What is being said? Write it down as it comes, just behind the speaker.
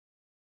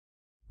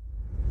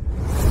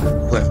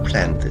who have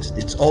planned this.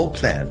 It's all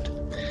planned.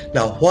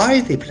 Now,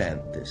 why they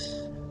planned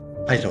this,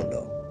 I don't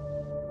know.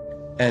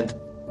 And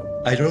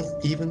I don't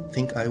even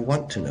think I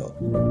want to know.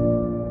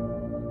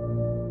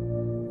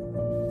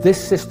 This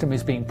system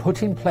is being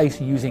put in place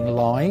using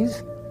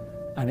lies,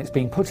 and it's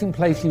being put in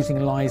place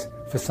using lies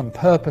for some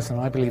purpose, and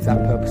I believe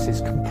that purpose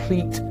is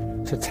complete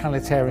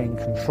totalitarian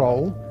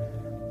control.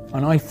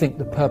 And I think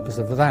the purpose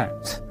of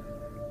that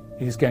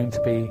is going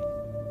to be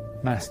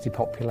mass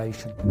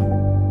depopulation.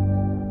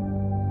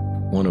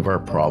 One of our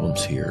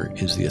problems here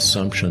is the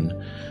assumption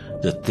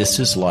that this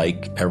is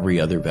like every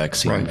other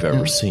vaccine we've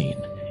ever seen,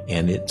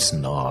 and it's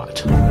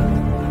not.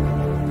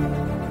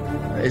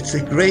 It's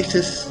the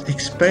greatest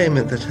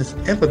experiment that has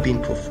ever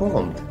been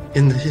performed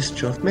in the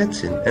history of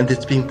medicine, and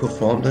it's being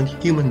performed on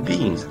human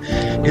beings.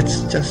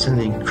 It's just an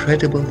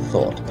incredible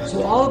thought.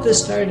 So all of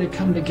this started to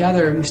come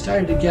together, and we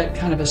started to get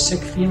kind of a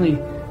sick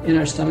feeling in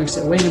our stomachs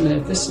that, wait a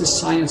minute, this is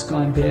science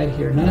gone bad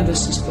here. None of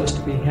this is supposed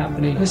to be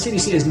happening. The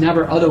CDC has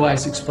never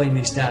otherwise explained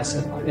these stats,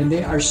 and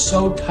they are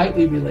so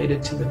tightly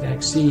related to the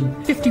vaccine.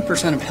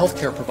 50% of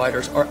healthcare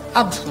providers are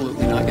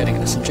absolutely not getting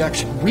this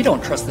injection. We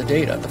don't trust the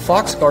data. The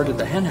fox guarded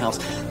the henhouse.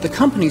 The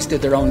companies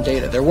did their own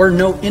data. There were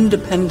no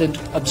independent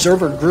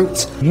observer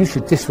groups. You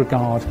should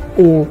disregard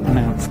all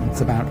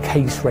announcements about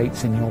case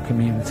rates in your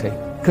community,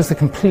 because they're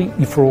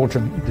completely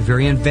fraudulent. The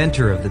very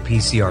inventor of the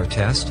PCR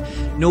test,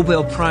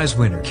 Nobel Prize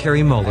winner Kary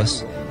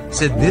Mullis,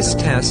 said this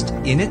test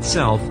in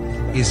itself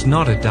is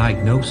not a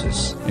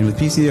diagnosis. And with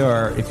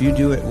PCR, if you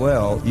do it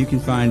well, you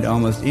can find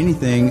almost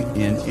anything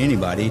in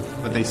anybody.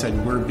 But they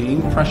said we're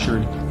being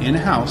pressured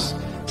in-house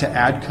to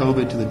add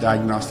COVID to the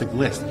diagnostic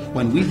list,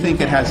 when we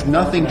think it has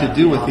nothing to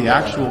do with the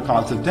actual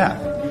cause of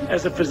death.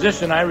 As a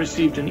physician, I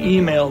received an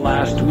email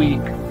last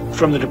week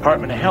from the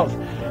Department of Health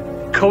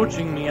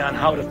coaching me on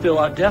how to fill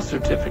out death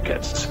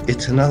certificates.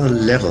 It's another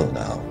level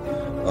now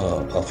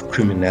of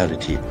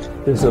criminality.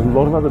 There's a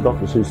lot of other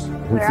doctors who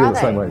feel the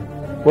same way.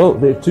 Well,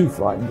 they're too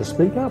frightened to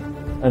speak up.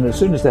 And as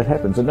soon as that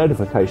happens, a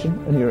notification,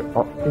 and you're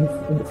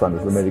in the front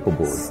of the medical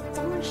board.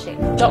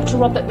 Dr.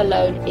 Robert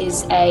Malone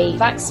is a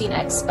vaccine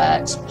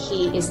expert.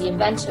 He is the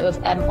inventor of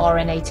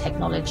mRNA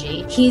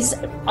technology. He's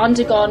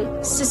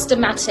undergone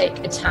systematic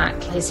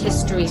attack. His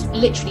history is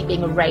literally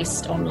being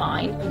erased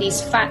online.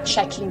 These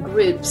fact-checking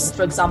groups,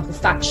 for example,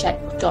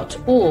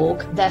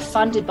 factcheck.org, they're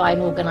funded by an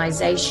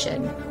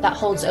organization that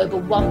holds over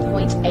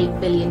 $1.8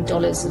 billion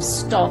of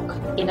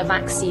stock in a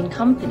vaccine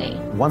company.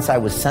 Once I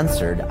was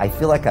censored, I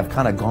feel like I've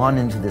kind of gone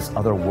into this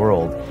other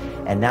world.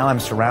 And now I'm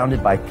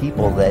surrounded by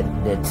people that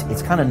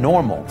it's kind of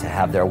normal to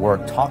have their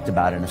work talked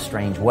about in a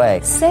strange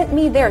way. Sent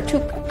me there to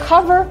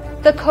cover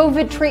the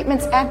COVID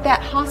treatments at that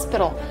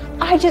hospital.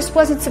 I just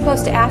wasn't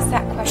supposed to ask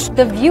that question.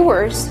 The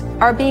viewers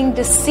are being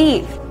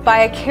deceived by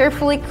a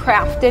carefully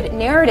crafted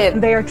narrative.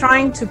 They are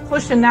trying to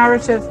push a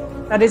narrative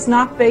that is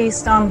not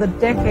based on the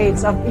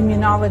decades of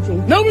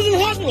immunology. Nobody's in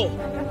the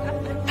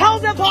hospital. How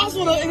is that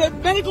possible in a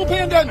medical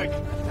pandemic?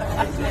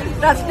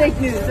 That's fake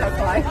news, that's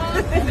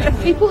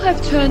why. People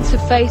have turned to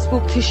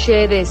Facebook to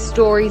share their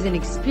stories and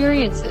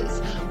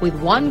experiences, with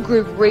one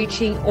group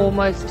reaching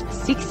almost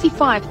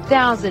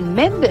 65,000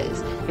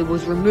 members. It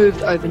was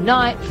removed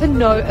overnight for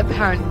no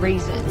apparent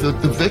reason. The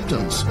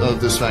victims of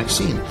this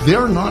vaccine,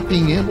 they're not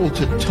being able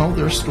to tell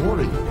their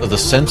story. The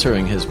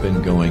censoring has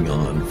been going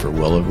on for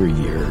well over a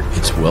year.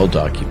 It's well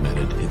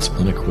documented. It's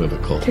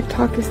unequivocal.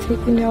 TikTok is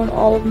taking down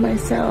all of my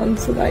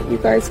sounds so that you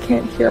guys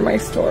can't hear my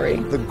story.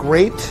 The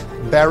Great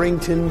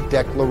Barrington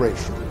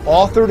Declaration,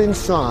 authored and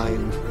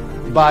signed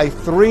by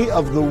 3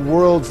 of the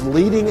world's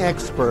leading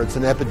experts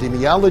in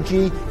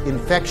epidemiology,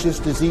 infectious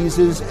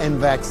diseases, and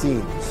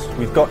vaccines.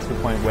 We've got to the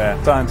point where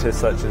scientists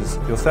such as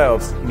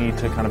yourselves need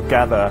to kind of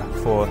gather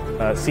for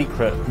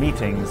secret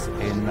meetings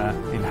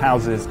in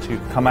houses to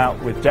come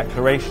out with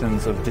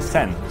declarations of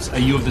dissent. Are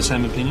you of the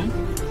same opinion?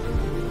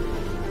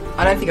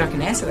 I don't think I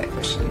can answer that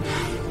question.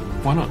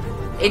 Why not?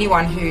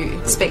 Anyone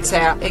who speaks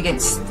out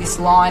against this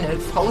line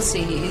of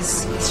policy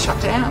is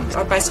shut down.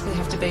 I basically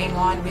have to be in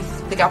line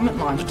with the government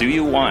line. Do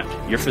you want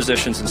your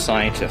physicians and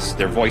scientists,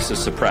 their voices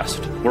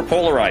suppressed? We're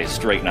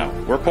polarized right now.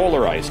 We're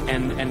polarized.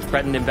 And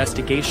threaten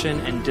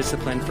investigation and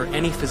discipline for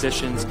any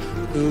physicians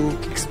who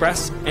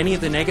express any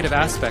of the negative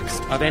aspects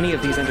of any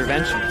of these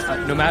interventions,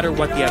 no matter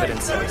what the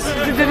evidence says.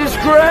 It's a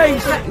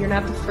disgrace! You're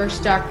not the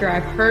first doctor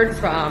I've heard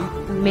from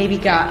who maybe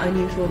got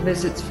unusual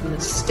visits from the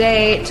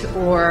state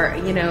or,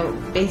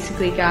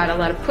 basically got a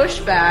lot of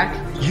pushback.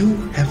 You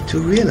have to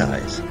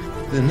realize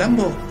the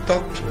number of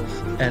doctors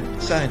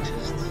and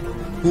scientists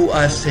who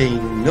are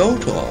saying no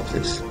to all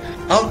this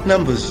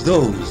outnumbers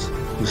those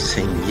who are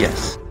saying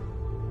yes.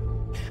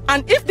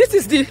 And if this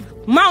is the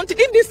mountain,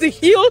 if this is the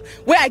hill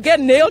where I get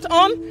nailed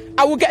on,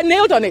 I will get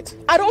nailed on it.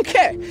 I don't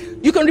care.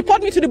 You can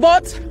report me to the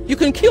boards, you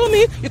can kill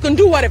me, you can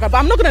do whatever, but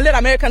I'm not going to let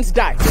Americans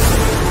die.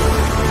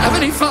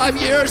 75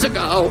 years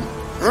ago,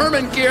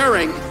 Hermann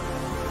Goering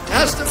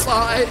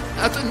testified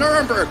at the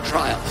Nuremberg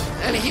trials,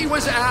 and he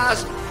was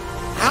asked,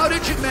 how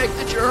did you make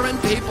the German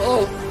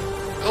people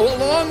go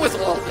along with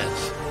all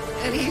this?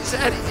 And he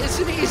said, it's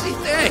an easy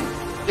thing.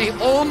 The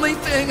only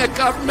thing a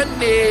government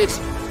needs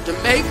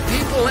to make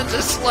people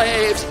into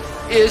slaves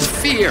is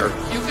fear.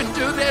 You can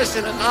do this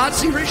in a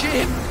Nazi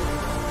regime.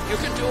 You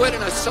can do it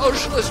in a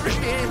socialist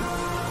regime.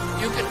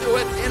 You can do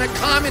it in a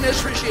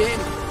communist regime.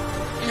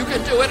 You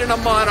can do it in a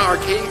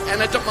monarchy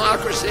and a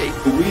democracy.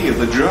 We,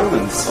 the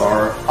Germans,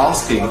 are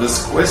asking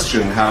this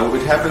question, how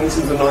it happens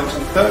in the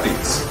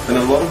 1930s. And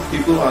a lot of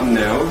people are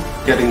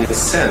now getting a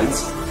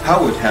sense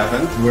how it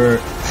happened. We're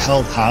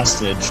held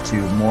hostage to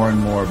more and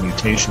more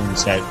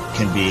mutations that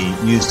can be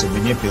used to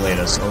manipulate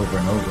us over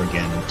and over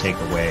again and take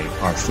away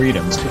our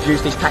freedoms. We've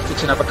used these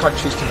tactics in other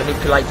countries to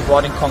manipulate,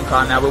 divide and conquer,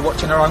 and now we're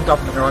watching our own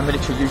government and our own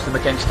military use them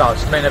against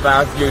us. Men of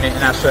our unit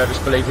and our service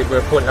believe that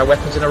we're pointing our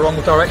weapons in the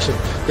wrong direction.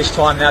 This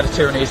time now the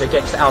tyranny is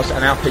against us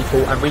and our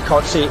people, and we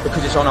can't see it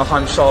because it's on our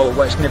home soil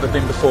where it's never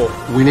been before.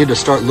 We need to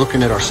start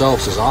looking at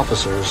ourselves as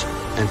officers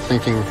and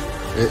thinking,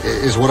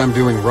 is what I'm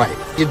doing right?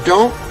 You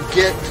don't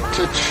get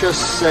to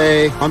just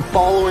say, I'm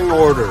following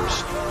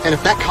orders. And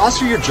if that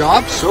costs you your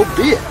job, so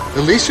be it.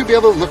 At least you'll be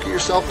able to look at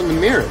yourself in the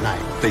mirror at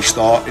night. They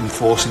start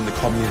enforcing the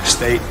communist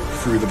state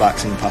through the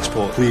vaccine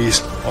passport.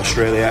 Please,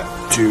 Australia,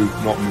 do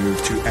not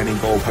move to any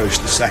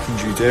goalpost. The second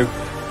you do,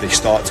 they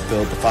start to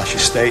build the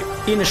fascist state.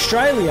 In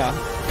Australia,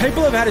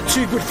 people have had it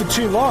too good for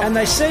too long, and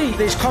they see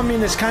these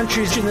communist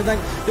countries and they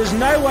think there's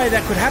no way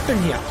that could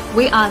happen here.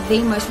 We are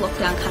the most locked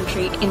down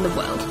country in the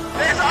world.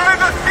 There's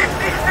over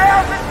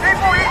 50,000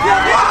 people here!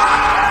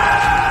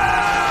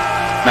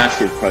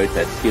 Massive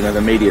protests. You know,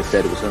 the media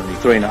said it was only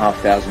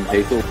 3,500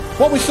 people.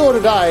 What we saw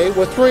today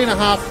were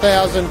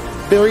 3,500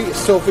 very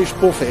selfish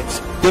bullheads.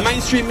 The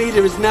mainstream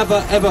media is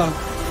never, ever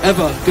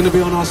going to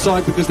be on our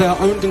side because they are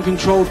owned and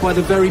controlled by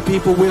the very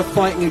people we're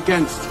fighting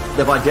against.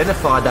 They've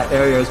identified that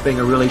area as being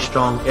a really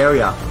strong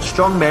area.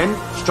 Strong men,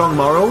 strong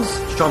morals,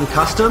 strong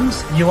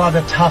customs. You are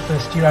the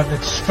toughest. You have the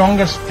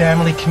strongest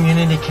family,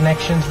 community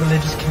connections,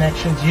 religious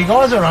connections. You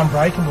guys are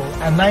unbreakable,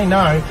 and they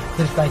know that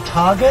if they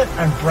target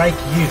and break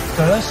you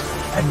first,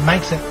 it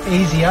makes it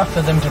easier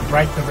for them to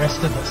break the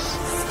rest of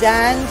us.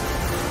 Stand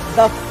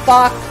the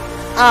fuck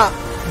up.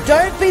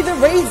 Don't be the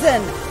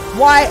reason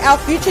why our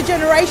future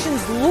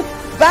generations look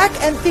back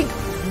and think,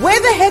 where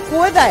the heck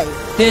were they?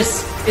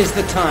 This is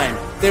the time.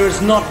 There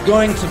is not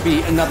going to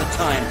be another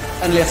time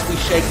unless we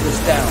shake this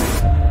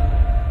down.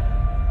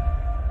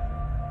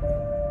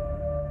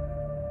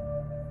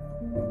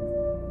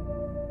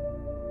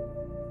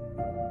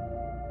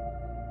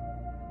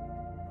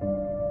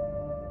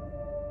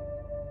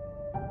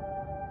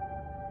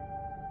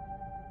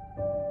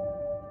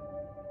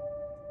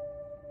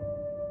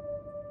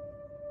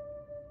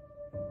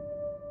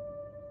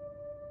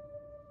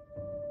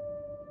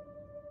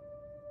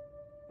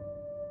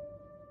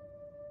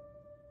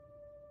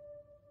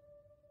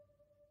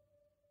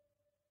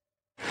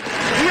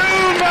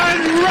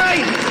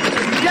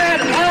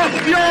 Get off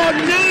your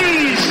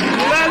knees!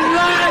 The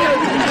light